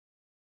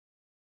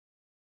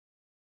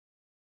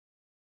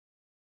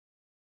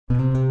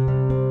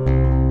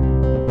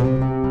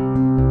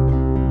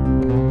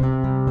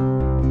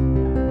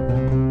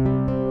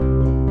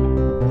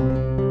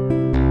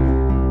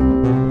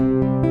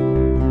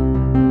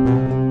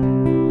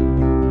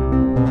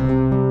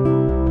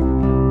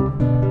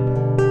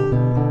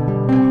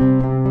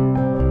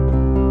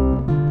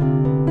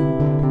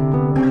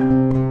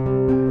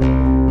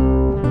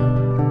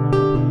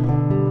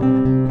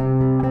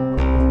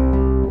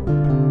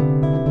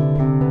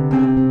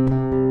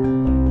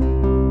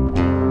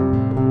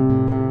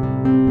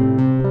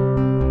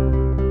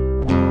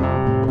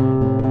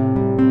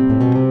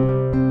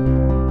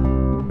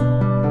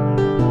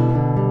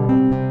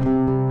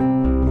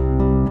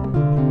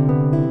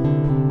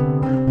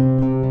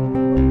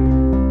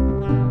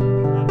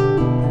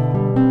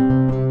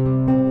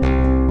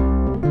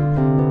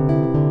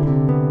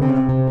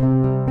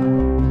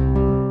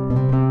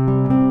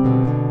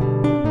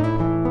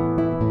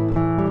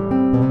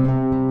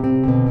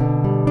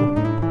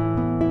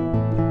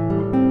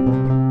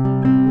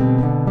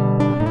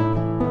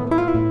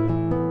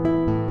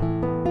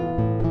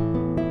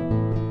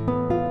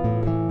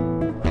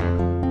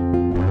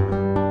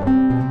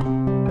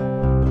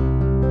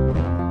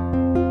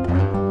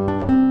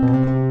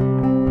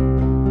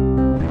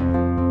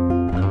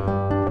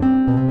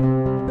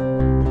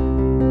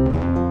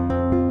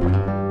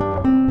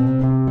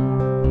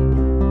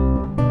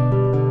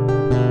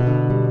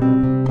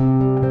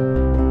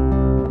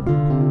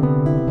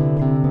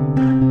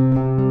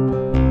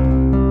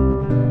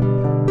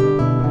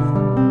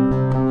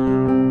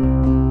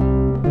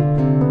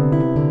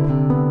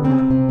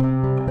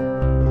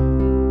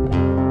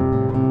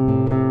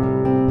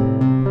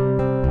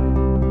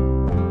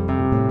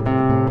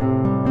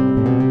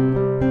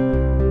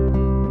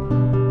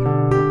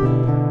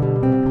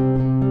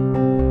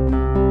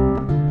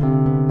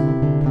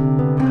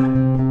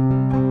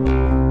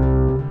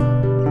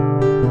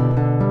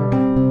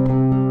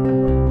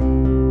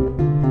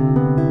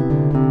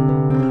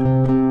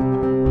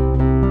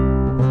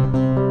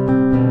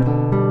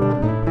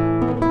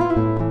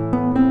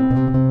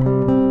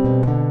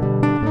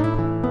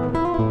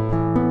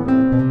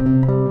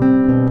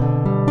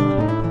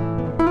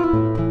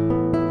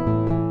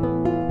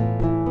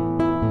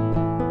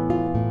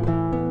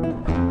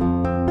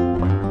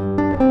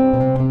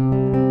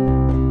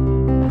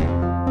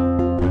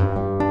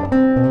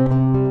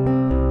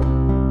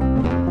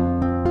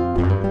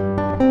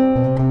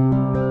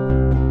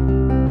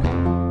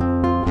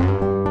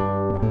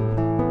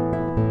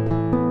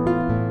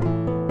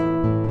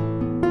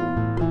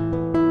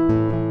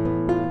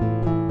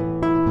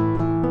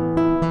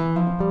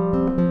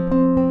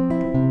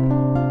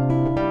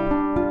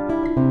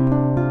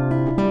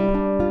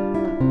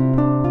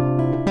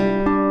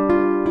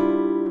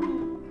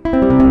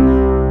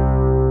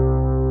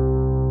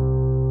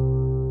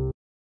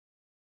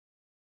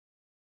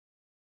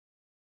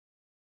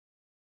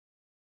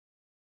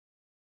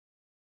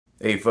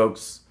Hey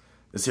folks,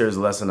 this here is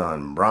a lesson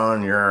on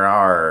Bron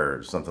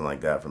or something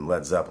like that from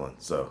Led Zeppelin,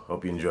 so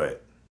hope you enjoy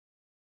it.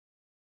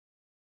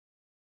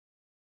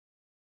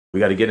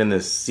 We got to get in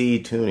this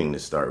C tuning to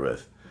start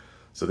with.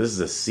 So this is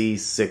a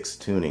C6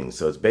 tuning,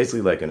 so it's basically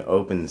like an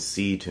open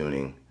C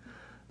tuning,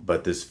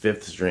 but this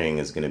fifth string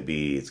is going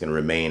to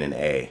remain an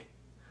A.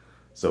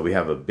 So we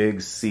have a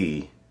big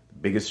C, the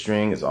biggest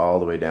string is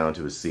all the way down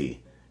to a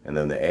C. And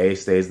then the A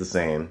stays the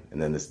same,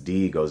 and then this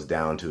D goes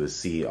down to a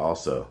C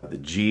also. The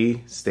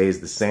G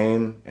stays the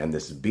same, and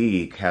this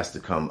B has to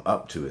come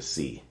up to a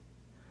C.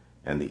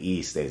 And the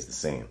E stays the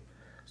same.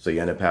 So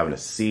you end up having a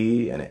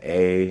C, and an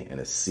A, and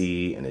a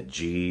C, and a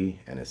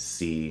G, and a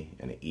C,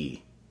 and an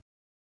E.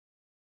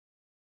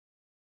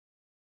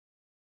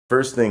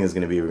 First thing is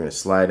going to be, we're going to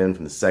slide in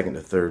from the second to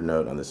third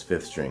note on this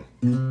fifth string.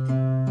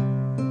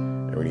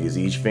 And we're going to use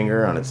each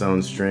finger on its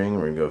own string.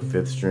 We're going to go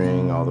fifth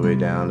string all the way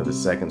down to the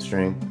second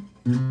string.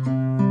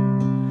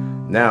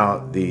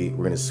 Now we're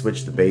going to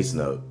switch the bass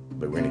note,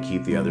 but we're going to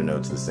keep the other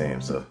notes the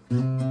same. So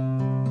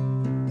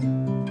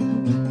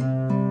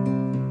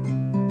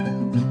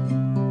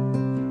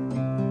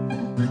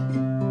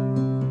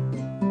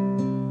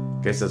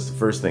okay, so that's the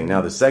first thing.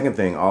 Now the second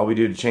thing, all we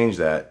do to change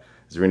that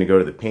is we're going to go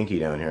to the pinky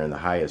down here on the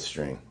highest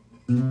string.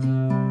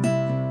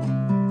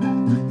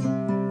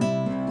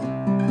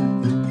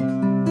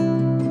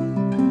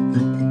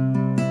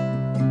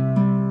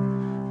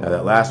 Now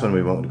that last one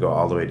we want to go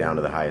all the way down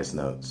to the highest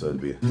note, so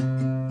it'd be, we're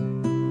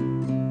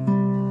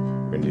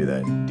going to do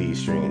that D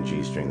string and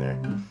G string there.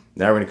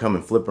 Now we're going to come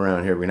and flip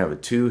around here. We're going to have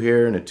a 2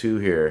 here and a 2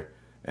 here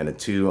and a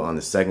 2 on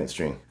the second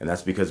string, and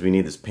that's because we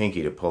need this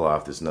pinky to pull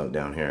off this note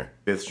down here.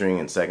 Fifth string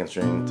and second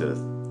string to the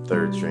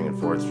third string and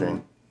fourth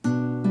string. Then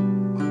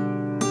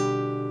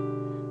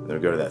we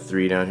go to that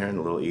 3 down here and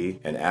the little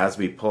E, and as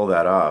we pull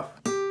that off,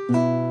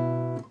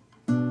 we're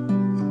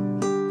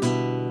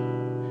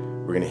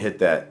going to hit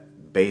that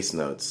bass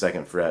note,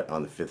 second fret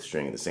on the fifth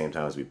string at the same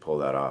time as we pull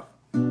that off.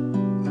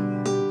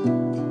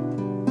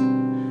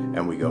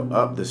 And we go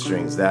up the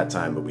strings that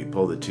time, but we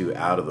pull the 2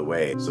 out of the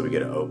way, so we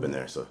get it open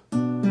there. So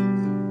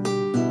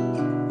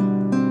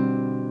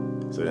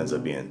it ends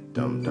up being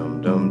dum dum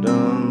dum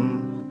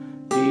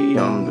dum, dee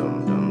dum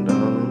dum dum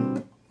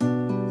dum.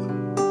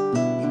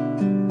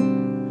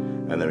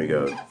 And then we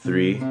go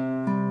 3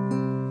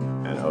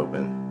 and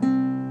open.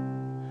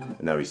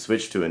 And now we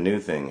switch to a new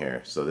thing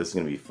here. So this is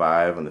going to be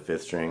 5 on the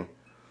fifth string,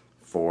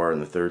 4 on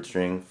the third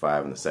string,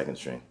 5 on the second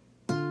string.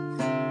 And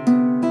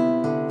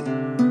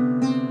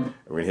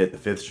we're going to hit the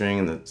fifth string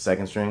and the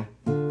second string.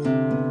 So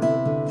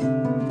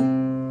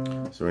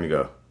we're going to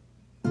go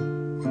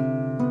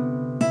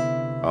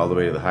all the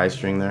way to the high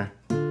string there.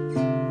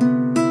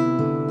 And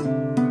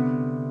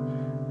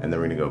then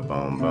we're going to go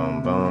bum,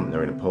 bum, bum. Then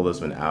we're going to pull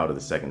this one out of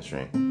the second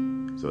string.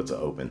 So it's an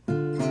open.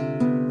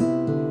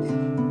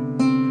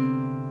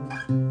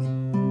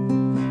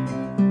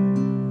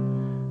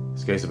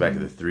 Okay, so back to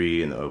the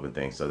 3 and the open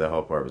thing. So that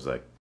whole part was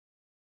like.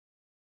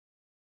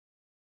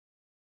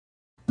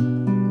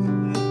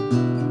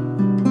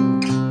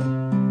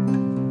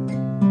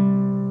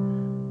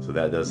 So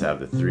that does have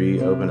the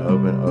 3 open,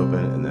 open,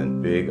 open, and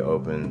then big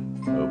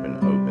open, open,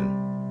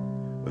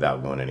 open,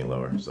 without going any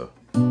lower. So.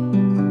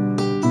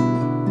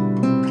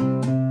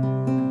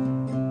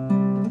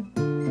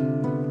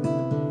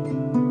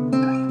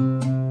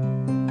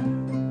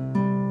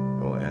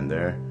 We'll end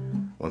there.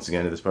 Once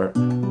again to this part.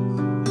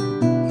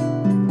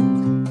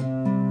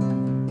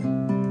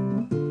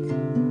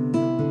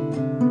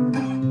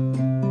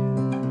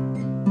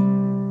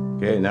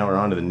 Okay, now we're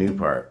on to the new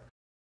part.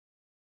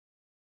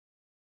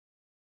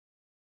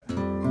 So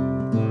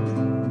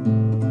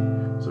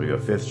we go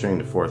fifth string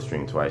to fourth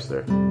string twice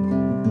there.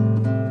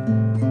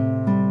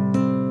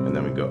 And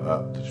then we go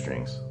up to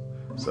strings.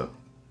 So.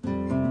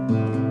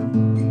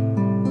 And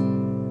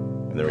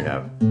then we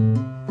have.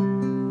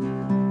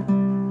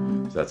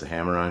 So that's a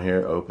hammer on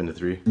here, open to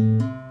 3.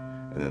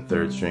 And then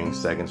third string,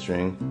 second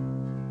string,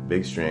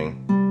 big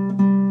string,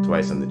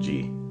 twice on the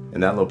G.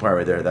 And that little part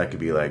right there, that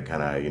could be like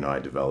kind of, you know, I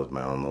developed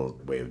my own little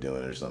way of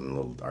doing it or something, a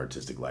little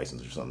artistic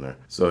license or something there.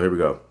 So here we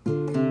go.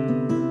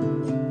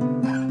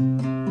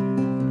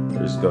 Here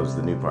just goes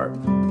the new part.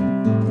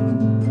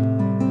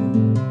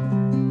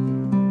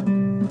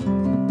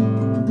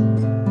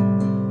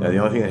 Now the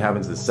only thing that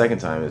happens the second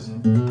time is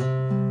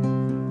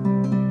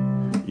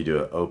you do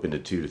it open to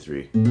 2 to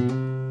 3.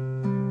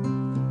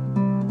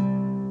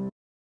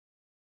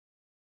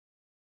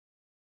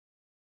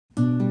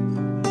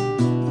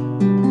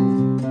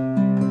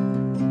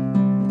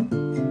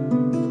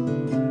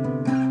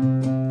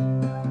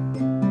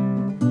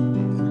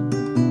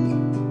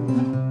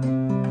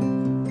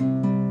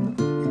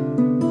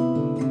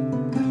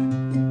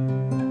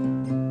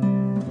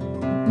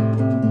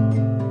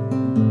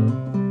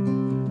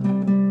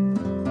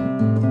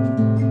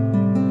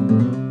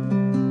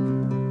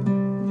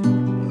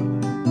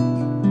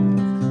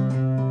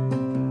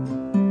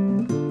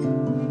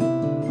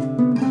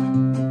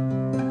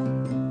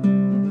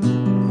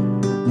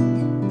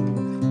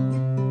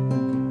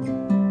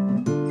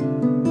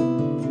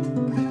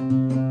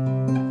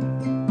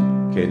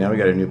 now we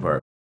got a new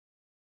part.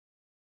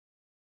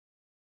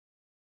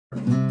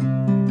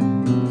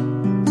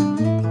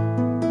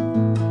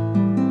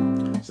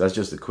 So that's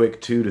just a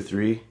quick 2 to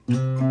 3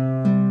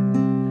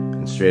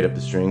 and straight up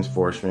the strings,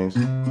 4 strings,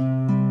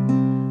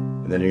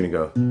 and then you're gonna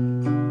go,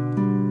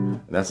 and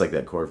that's like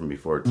that chord from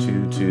before,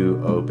 2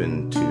 2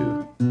 open 2.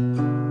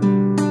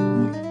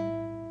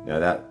 Now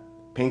that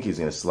pinky is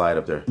gonna slide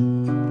up there,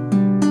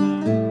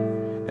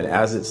 and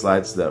as it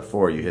slides to that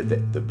 4, you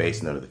hit the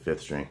bass note of the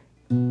 5th string.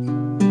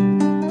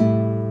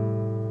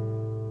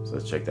 So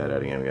let's check that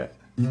out again. We got,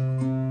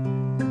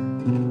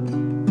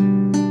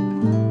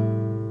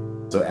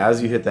 so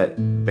as you hit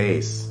that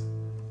bass,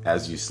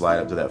 as you slide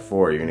up to that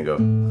 4, you're gonna go,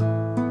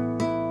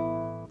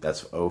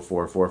 that's 0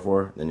 4 4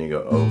 4, then you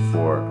go 0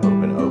 4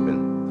 open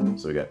open.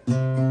 So we got,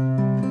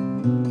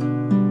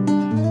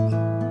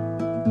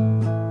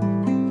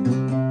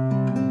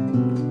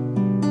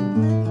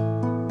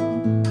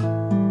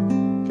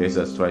 okay, so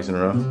that's twice in a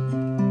row.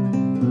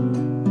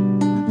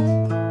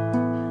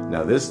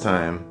 Now this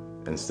time,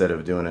 instead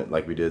of doing it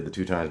like we did the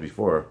 2 times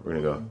before, we're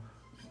gonna go,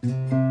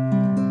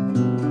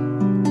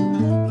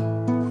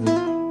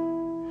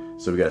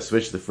 so we gotta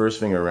switch the first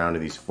finger around to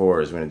these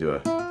 4s. We're gonna do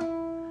a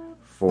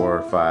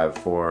 4 5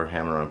 4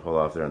 hammer on pull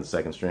off there on the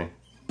 2nd string.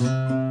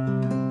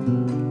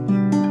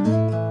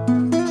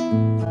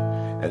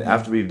 And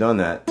after we've done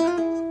that,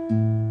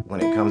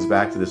 when it comes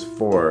back to this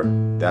 4,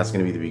 that's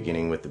gonna be the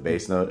beginning with the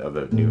bass note of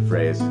a new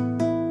phrase.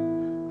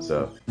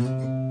 So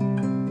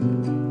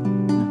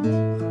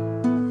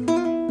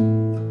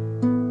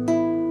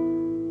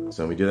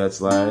when we do that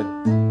slide,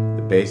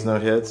 the bass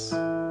note hits,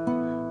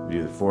 we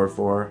do the 4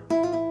 4,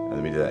 and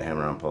then we do that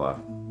hammer on pull off.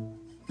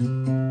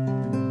 And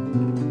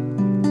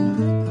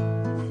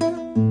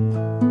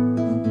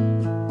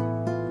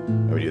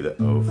we do the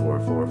 0 4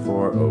 4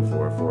 4, 0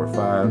 4 4 5.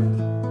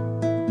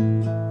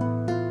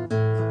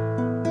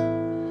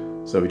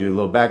 So we do a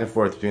little back and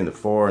forth between the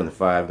 4 and the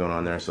 5 going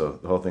on there, so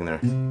the whole thing there.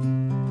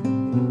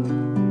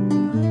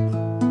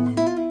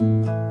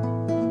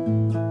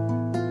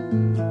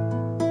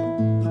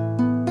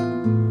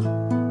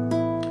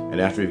 And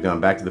after we've gone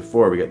back to the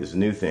 4, we got this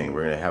new thing.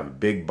 We're going to have a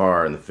big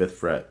bar in the 5th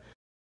fret.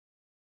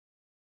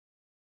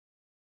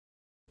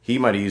 He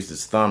might have used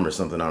his thumb or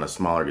something on a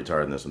smaller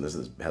guitar than this one. This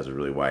has a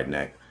really wide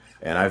neck.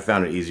 And I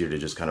found it easier to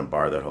just kind of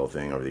bar that whole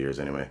thing over the years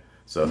anyway.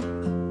 So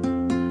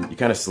you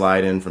kind of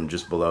slide in from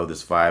just below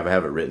this 5. I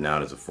have it written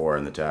out as a 4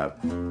 in the tab.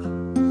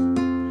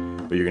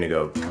 But you're going to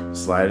go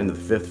slide into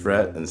the 5th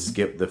fret and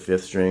skip the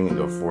 5th string and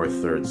go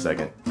 4th, 3rd,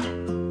 2nd.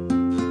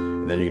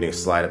 And then you're going to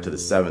slide up to the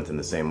 7th in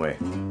the same way.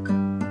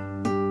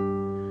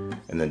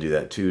 And then do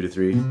that 2 to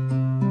 3.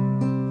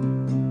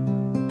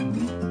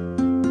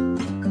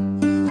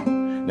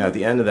 Now at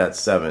the end of that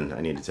 7, I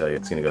need to tell you,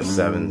 it's going to go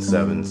 7,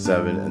 7,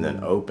 7, and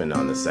then open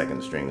on the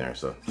 2nd string there.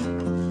 So 3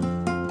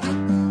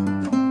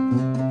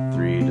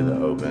 to the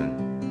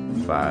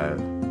open, 5,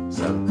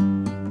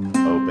 7,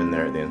 open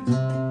there at the end.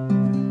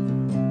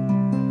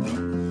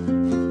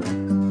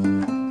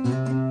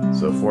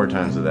 So 4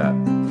 times of that.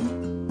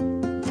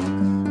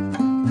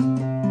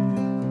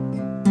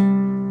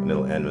 And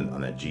it'll end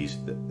on that G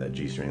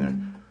string there.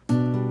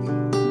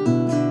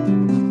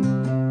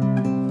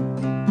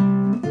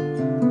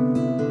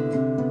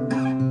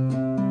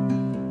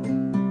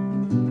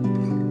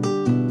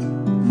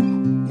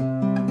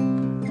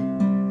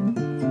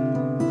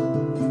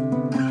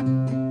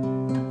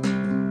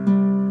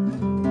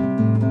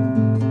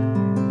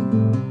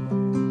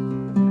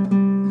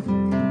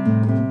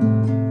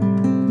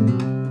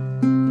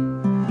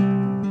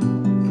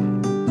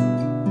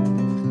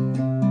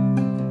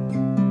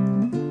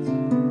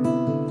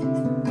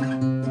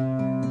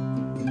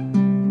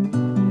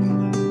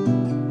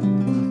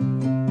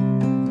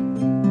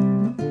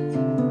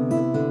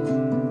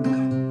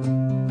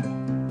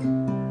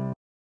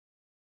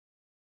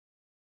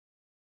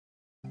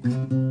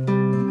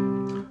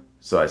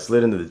 So I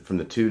slid into from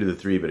the 2 to the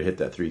 3, but I hit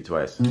that 3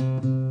 twice.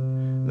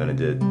 And then I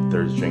did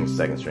 3rd string,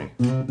 2nd string.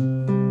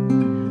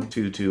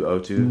 2 2 0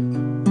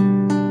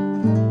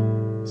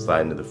 2.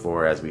 Slide into the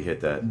 4 as we hit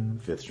that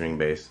 5th string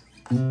bass.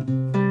 Now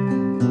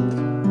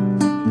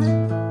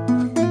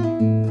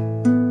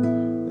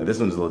this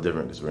one's a little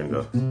different because we're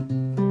gonna go.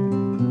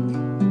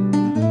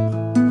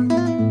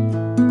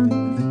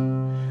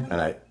 And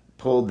I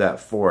pulled that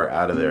 4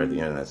 out of there at the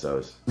end of that, so I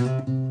was.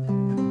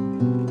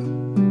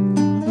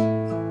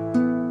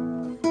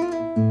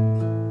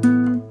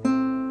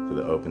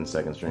 Open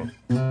 2nd string.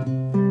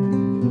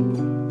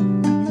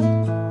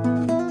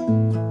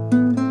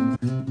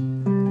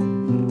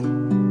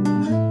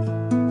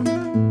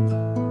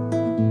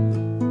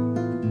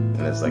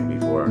 And it's like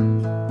before.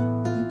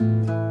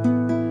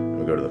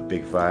 We'll go to the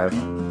big 5.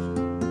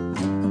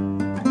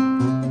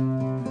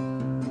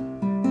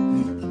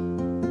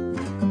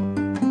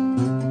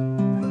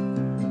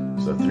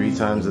 So 3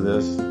 times of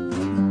this.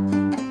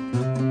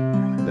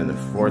 Then the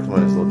 4th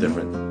one is a little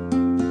different.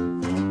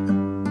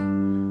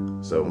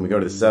 So when we go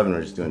to the 7,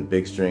 we're just doing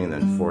big string and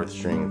then 4th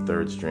string,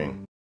 3rd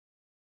string.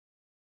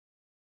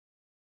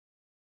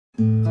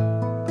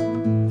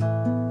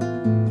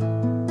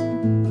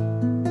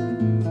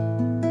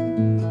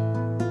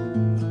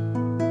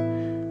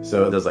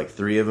 So there's like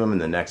 3 of them,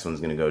 and the next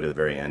one's gonna go to the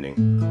very ending.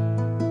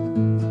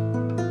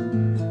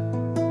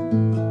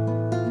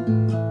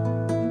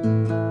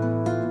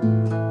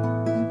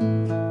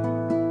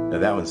 Now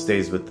that one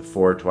stays with the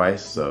 4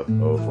 twice, so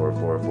 0 4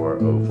 4 4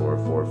 0 4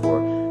 4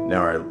 4.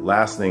 Now our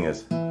last thing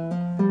is,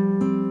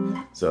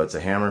 so it's a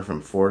hammer from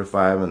 4 to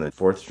 5 on the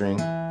 4th string,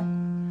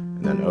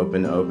 and then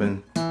open,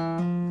 open.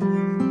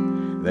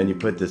 And then you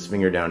put this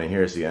finger down in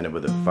here, so you end up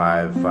with a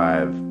 5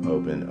 5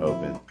 open,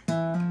 open.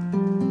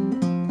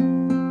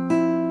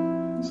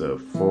 So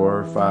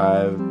 4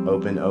 5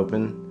 open,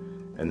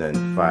 open, and then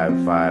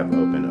 5 5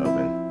 open,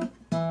 open.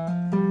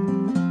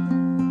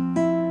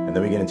 And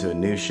then we get into a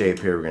new shape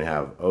here. We're going to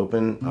have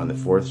open on the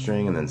 4th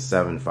string, and then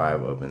 7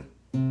 5 open.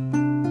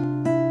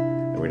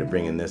 And we're going to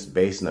bring in this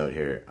bass note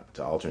here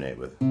to alternate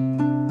with.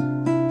 And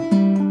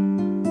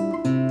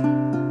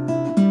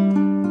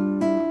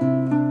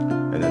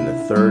then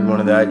the 3rd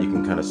one of that, you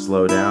can kind of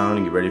slow down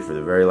and get ready for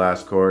the very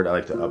last chord. I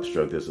like to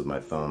upstroke this with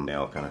my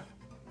thumbnail, kind of.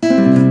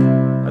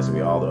 That's going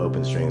to be all the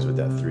open strings with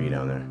that 3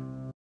 down there.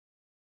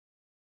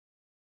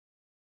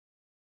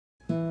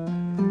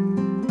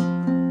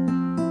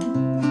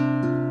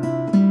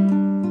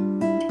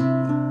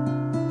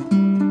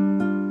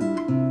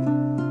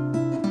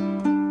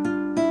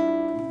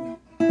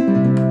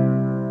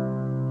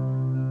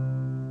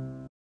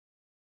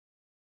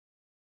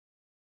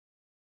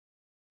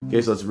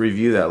 Okay, so let's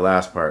review that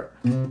last part.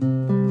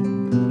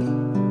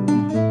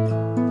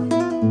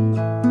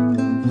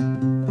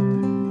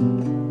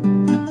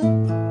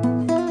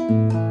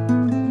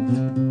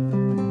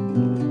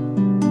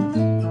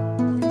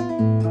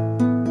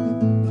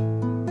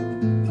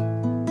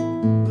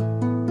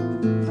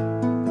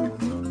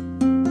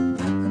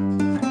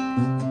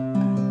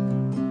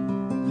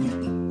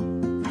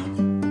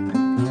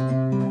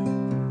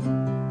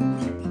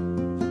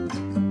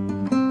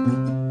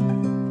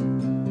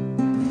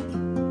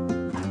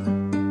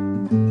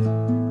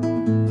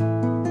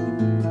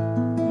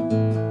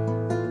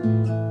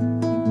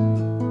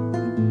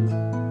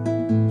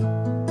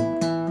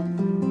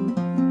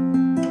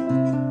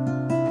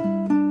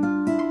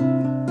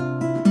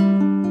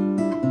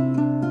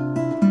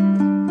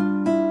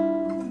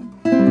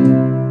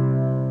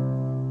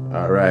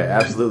 Alright,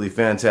 absolutely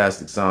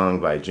fantastic song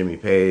by Jimmy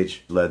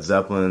Page, Led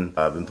Zeppelin.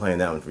 I've been playing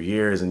that one for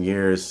years and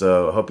years,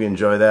 so I hope you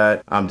enjoy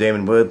that. I'm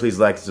Damon Wood. Please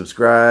like and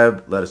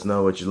subscribe. Let us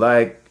know what you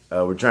like.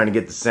 We're trying to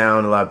get the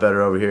sound a lot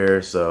better over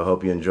here, so I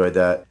hope you enjoyed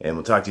that. And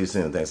we'll talk to you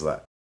soon. Thanks a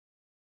lot.